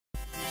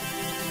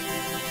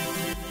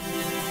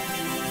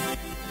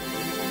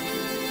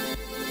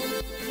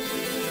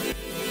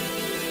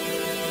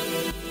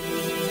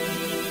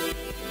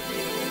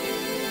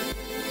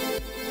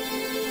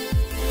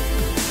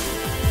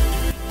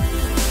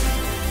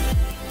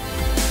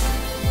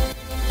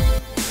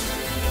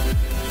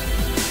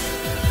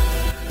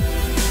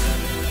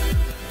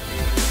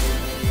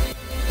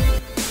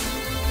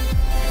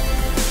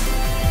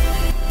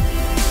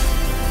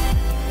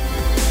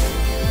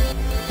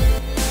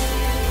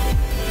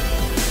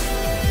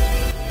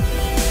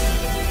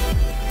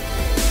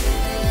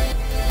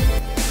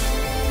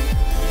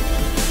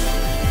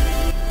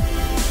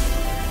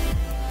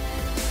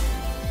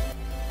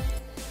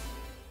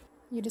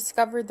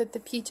discovered that the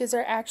peaches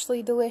are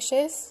actually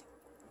delicious.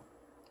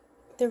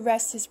 The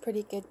rest is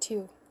pretty good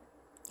too.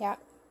 Yeah.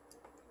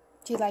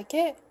 Do you like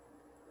it?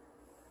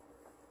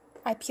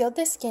 I peeled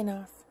the skin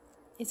off.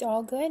 It's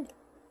all good.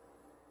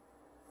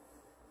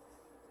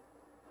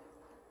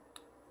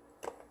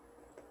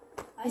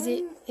 Is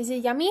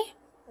it yummy?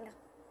 Yeah.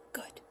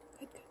 Good.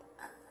 Good,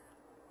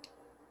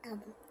 good.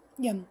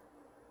 Yum.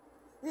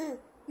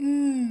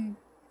 Mmm.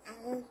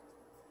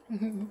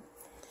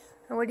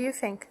 And what do you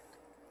think?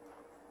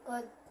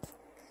 Good.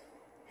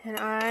 And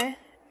I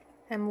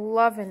am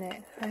loving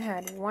it. I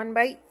had one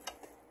bite,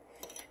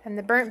 and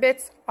the burnt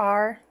bits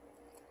are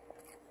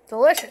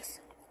delicious.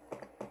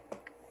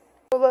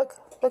 Oh, look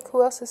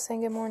who else is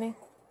saying good morning.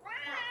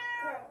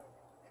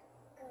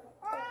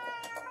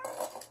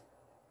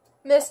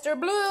 Mr.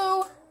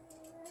 Blue.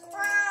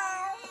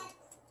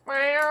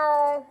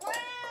 Meow.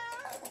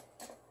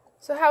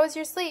 So how was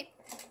your sleep?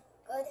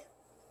 Good.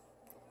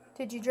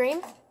 Did you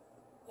dream?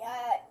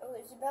 Yeah, it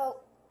was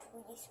about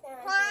policeman and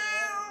a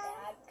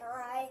bad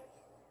guy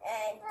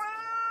and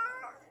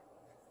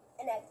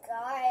a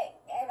guy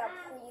and a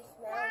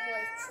policeman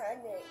was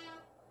trying to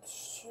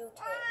shoot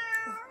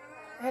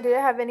him. Did it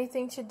have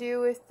anything to do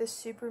with the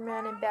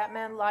Superman and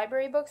Batman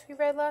library books we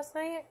read last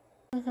night?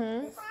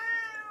 Mm-hmm.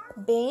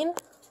 Bane?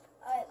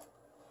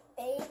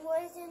 Bane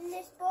was in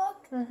this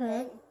book,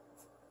 Mm-hmm.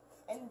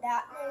 and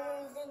Batman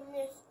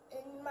was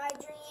in my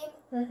dream,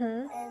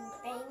 Mm-hmm. and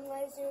Bane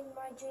was in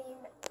my dream,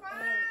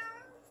 and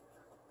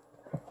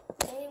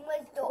Bane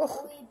was the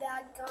only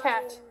bad guy.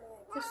 Cat in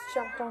the, just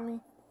jumped on me.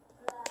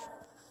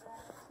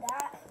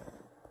 That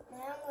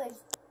man was,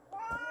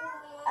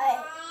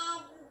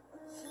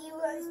 he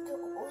was the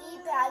only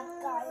bad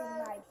guy in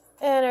my dream.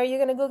 And are you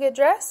gonna go get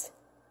dressed?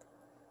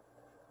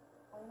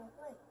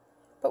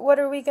 But what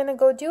are we gonna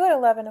go do at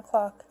 11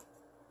 o'clock?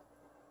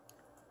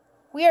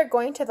 We are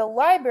going to the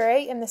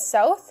library in the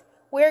south.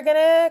 We're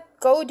gonna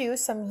go do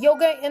some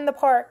yoga in the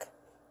park.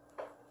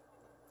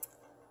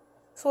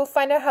 So we'll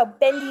find out how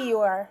bendy you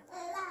are.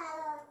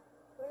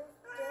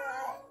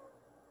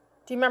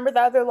 Do you remember the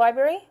other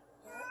library?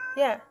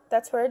 Yeah,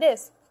 that's where it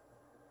is.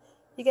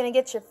 You gonna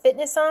get your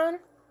fitness on?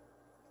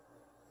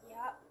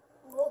 Yeah,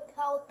 look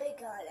how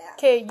big I am.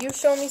 Okay, you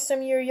show me some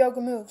of your yoga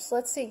moves.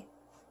 Let's see.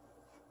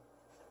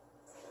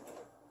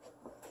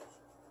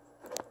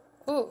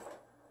 Ooh,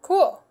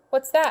 cool.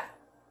 What's that?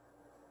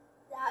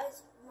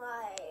 That's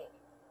my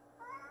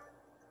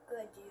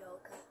good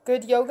yoga.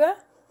 Good yoga?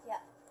 Yeah.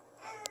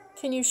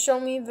 Can you show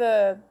me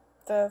the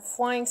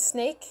flying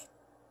snake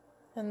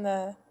and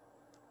the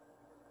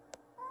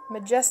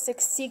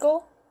majestic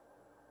seagull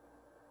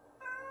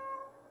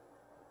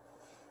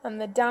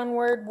and the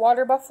downward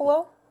water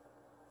buffalo?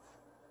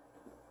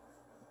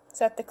 Is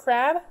that the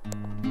crab?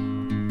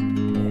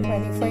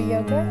 Ready for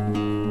yoga?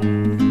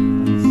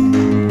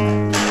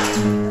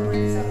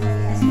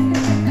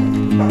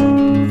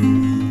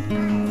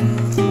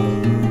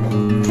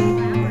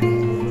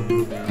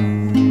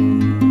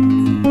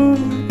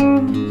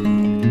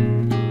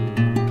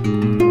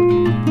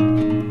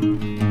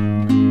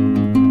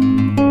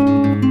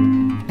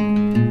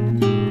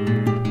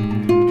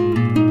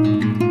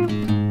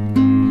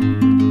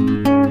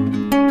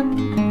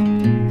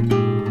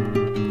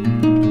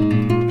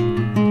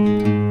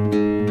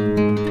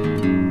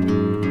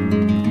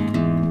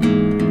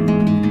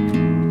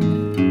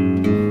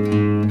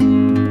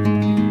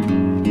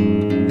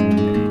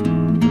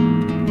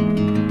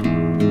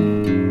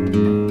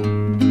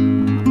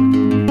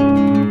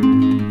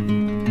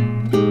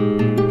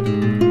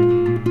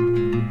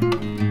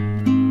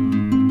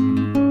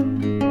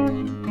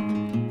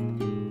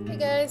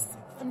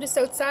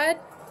 Outside,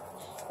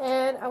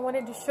 and I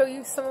wanted to show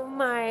you some of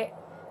my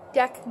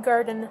deck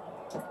garden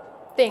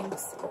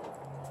things.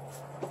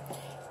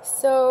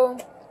 So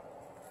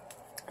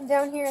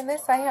down here in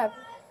this I have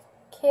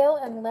kale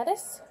and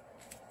lettuce.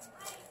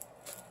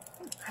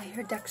 I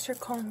hear Dexter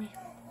calling me.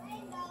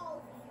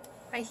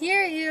 I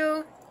hear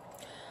you.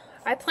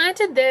 I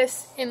planted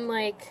this in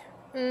like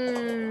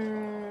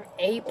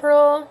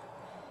April,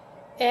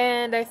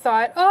 and I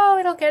thought, oh,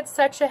 it'll get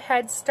such a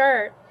head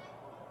start.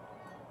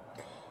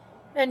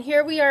 And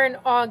here we are in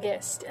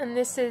August, and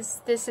this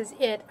is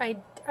it.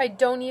 I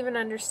don't even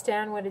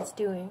understand what it's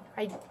doing.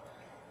 I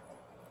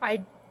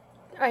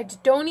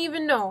don't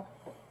even know.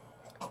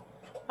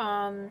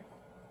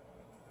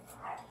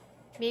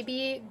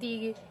 Maybe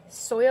the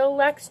soil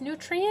lacks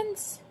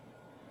nutrients.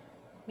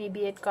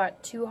 Maybe it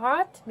got too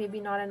hot. Maybe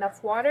not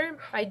enough water.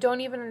 I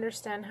don't even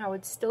understand how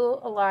it's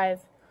still alive,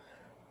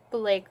 but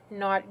like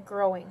not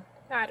growing.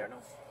 I don't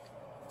know.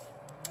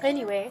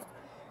 Anyway.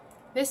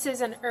 This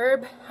is an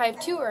herb. I have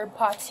two herb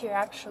pots here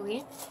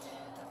actually.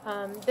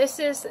 This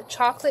is a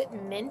chocolate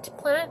mint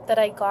plant that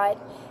I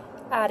got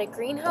at a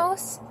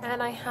greenhouse,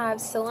 and I have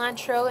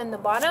cilantro in the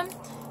bottom,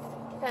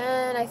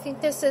 and I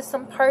think this is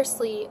some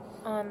parsley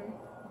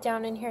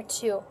down in here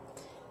too.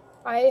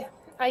 I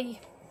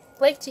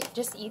like to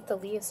just eat the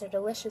leaves, they're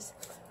delicious.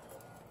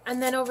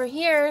 And then over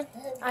here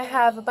I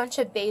have a bunch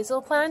of basil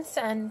plants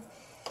and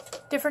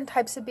different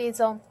types of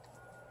basil.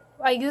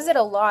 I use it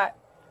a lot.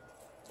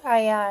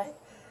 I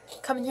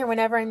come in here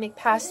whenever I make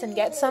pasta and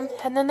get some.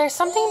 And then there's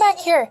something back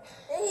here.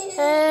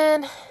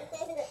 And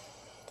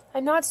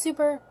I'm not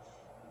super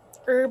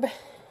herb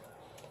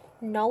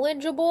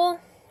knowledgeable.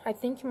 I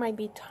think it might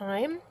be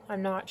thyme.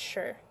 I'm not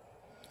sure.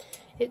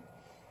 It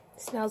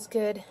smells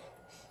good.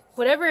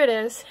 Whatever it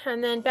is.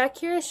 And then back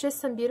here is just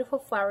some beautiful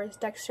flowers.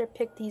 Dexter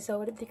picked these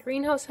out of the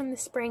greenhouse from the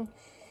spring.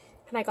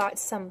 And I got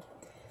some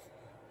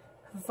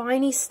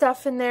viney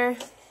stuff in there.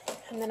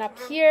 And then up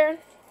here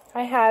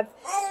I have,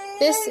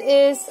 this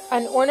is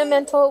an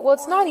ornamental, well,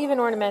 it's not even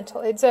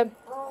ornamental. It's a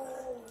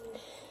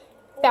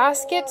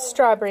basket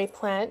strawberry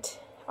plant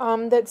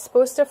that's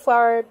supposed to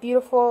flower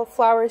beautiful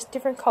flowers,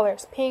 different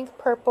colors, pink,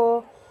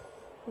 purple,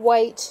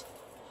 white,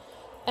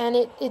 and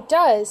it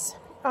does.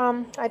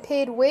 I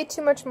paid way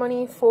too much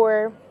money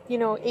for,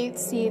 8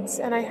 seeds,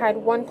 and I had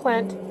one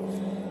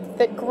plant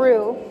that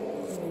grew.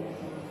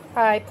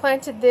 I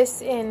planted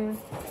this in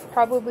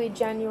probably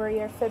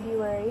January or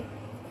February,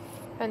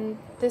 and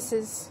this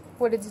is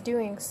what it's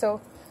doing.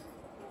 So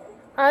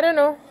I don't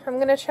know, I'm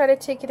gonna try to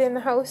take it in the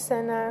house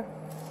and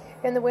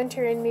in the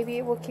winter, and maybe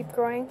it will keep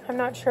growing. I'm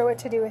not sure what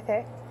to do with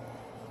it.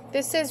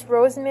 This is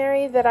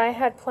rosemary that I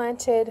had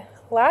planted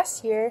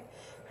last year,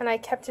 and I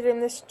kept it in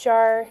this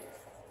jar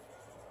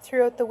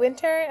throughout the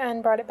winter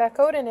and brought it back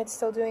out, and it's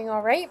still doing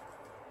all right.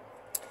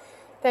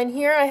 Then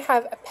here I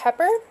have a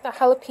pepper, a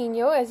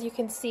jalapeno, as you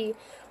can see.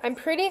 I'm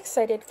pretty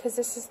excited because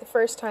this is the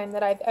first time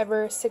that I've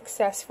ever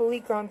successfully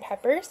grown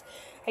peppers.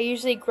 I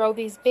usually grow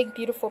these big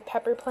beautiful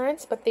pepper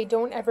plants, but they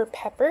don't ever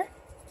pepper.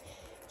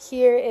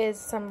 Here is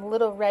some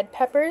little red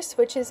peppers,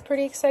 which is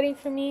pretty exciting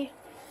for me.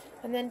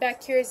 And then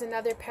back here is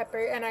another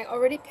pepper, and I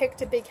already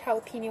picked a big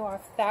jalapeno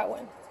off that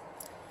one.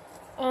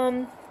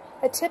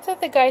 A tip that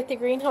the guy at the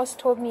greenhouse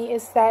told me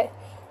is that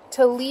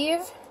to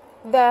leave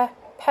the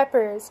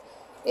peppers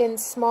in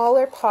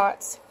smaller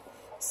pots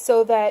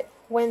so that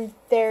when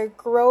their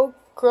growth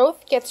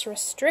gets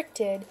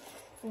restricted,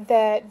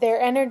 that their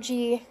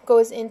energy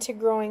goes into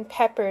growing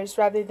peppers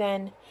rather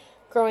than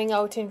growing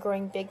out and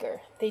growing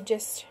bigger. They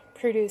just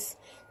produce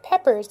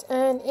peppers,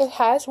 and it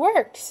has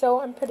worked,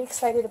 so I'm pretty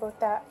excited about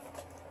that.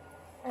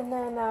 And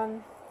then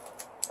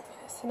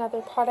there's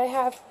another pot I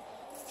have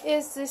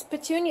is this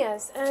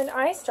petunias, and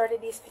I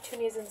started these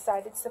petunias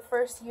inside. It's the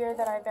first year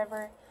that I've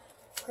ever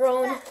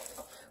grown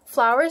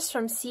flowers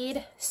from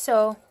seed,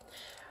 so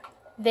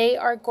they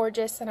are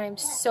gorgeous, and I'm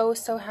so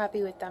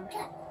happy with them.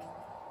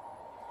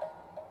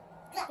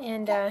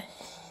 And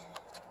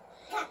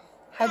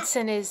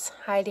Hudson is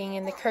hiding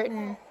in the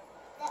curtain.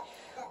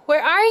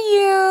 Where are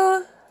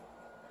you?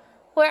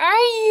 Where are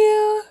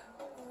you?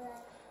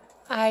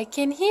 I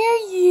can hear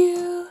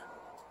you.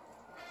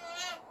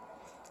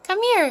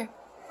 Come here.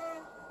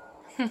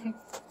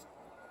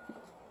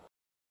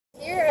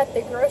 Here at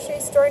the grocery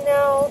store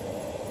now,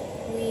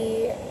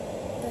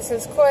 this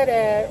is quite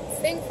a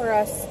thing for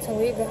us to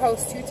leave the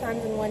house 2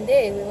 times in one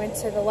day. We went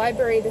to the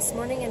library this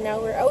morning and now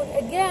we're out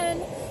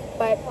again,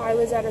 but I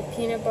was out of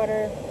peanut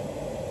butter.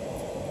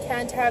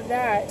 Can't have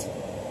that.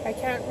 I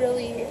can't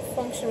really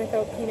function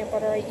without peanut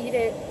butter. I eat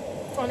it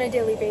on a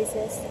daily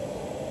basis.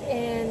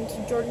 And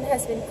Jordan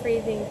has been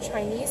craving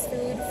Chinese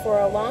food for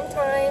a long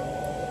time,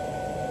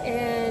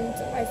 and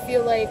I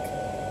feel like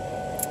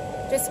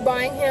just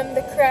buying him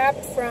the crap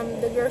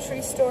from the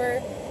grocery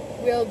store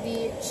will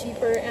be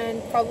cheaper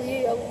and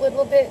probably a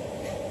little bit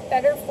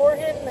better for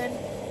him than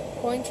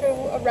going to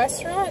a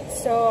restaurant.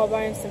 So I'll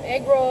buy him some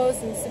egg rolls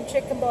and some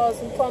chicken balls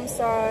and plum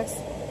sauce,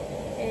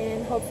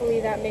 and hopefully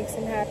that makes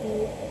him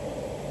happy.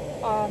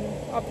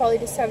 I'll probably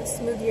just have a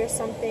smoothie or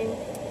something.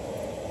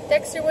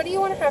 Dexter, what do you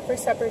want to have for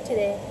supper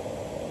today?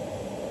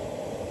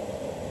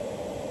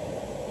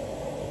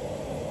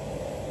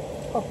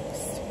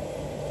 Toast.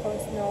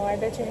 No, I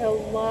bet you he'll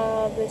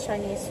love the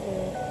Chinese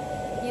food.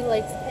 He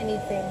likes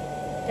anything.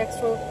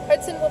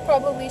 Hudson will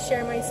probably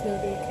share my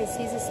smoothie because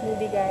he's a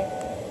smoothie guy.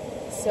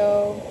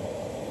 So,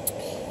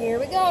 here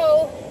we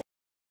go.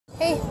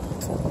 Hey,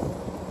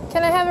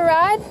 can I have a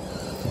ride?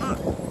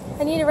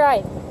 I need a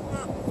ride.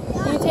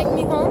 Can you take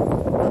me home?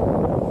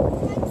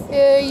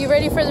 You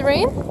ready for the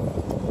rain?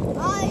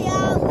 Oh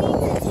yeah, we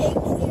can take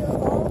you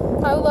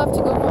home. I would love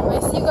to go home. I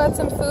see you got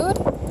some food.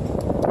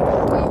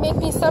 Will you make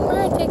me supper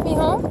and take me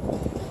home?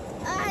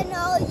 I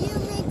know, you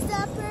make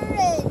supper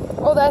and...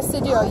 Oh, that's the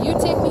deal. You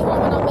take me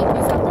home and I'll make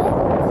you supper?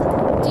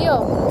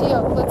 Deal.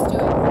 Let's do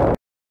it.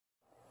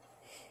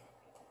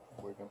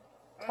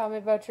 Tell me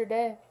about your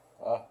day.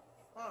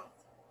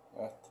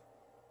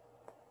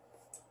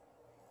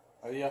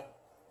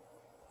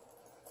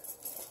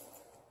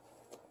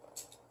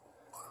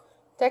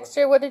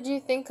 Dexter, what did you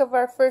think of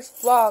our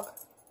first vlog?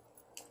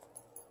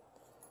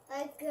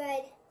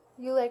 Good.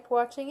 You liked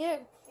watching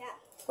it? Yeah.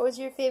 What was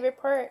your favorite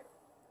part?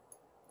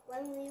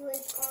 When we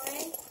was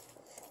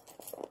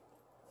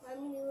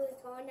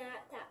on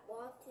at that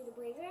walk to the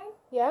playground.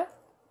 Yeah?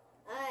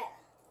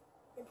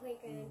 The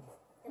playground.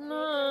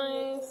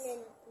 Nice.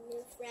 Making a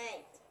new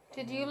friend.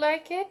 Did you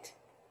like it?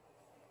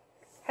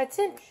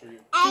 Hudson,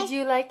 did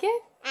you like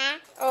it?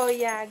 Oh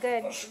yeah,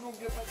 good.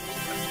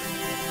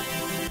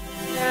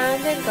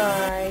 around the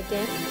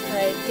garden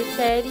like a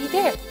teddy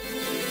bear.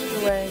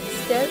 One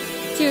step,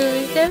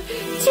 two step,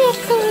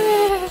 tickle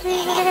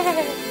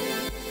everywhere.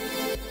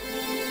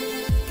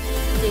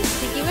 This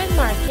piggy went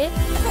market.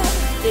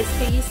 This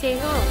piggy stay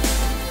home.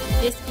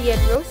 This piggy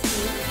had roast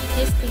beef.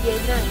 This piggy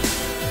had none.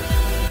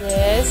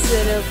 This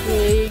little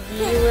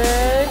piggy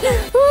went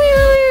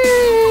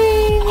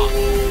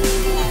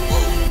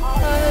all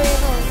the way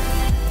home.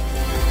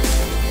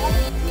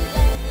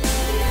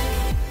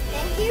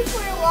 Thank you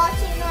for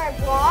watching our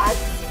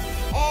vlog.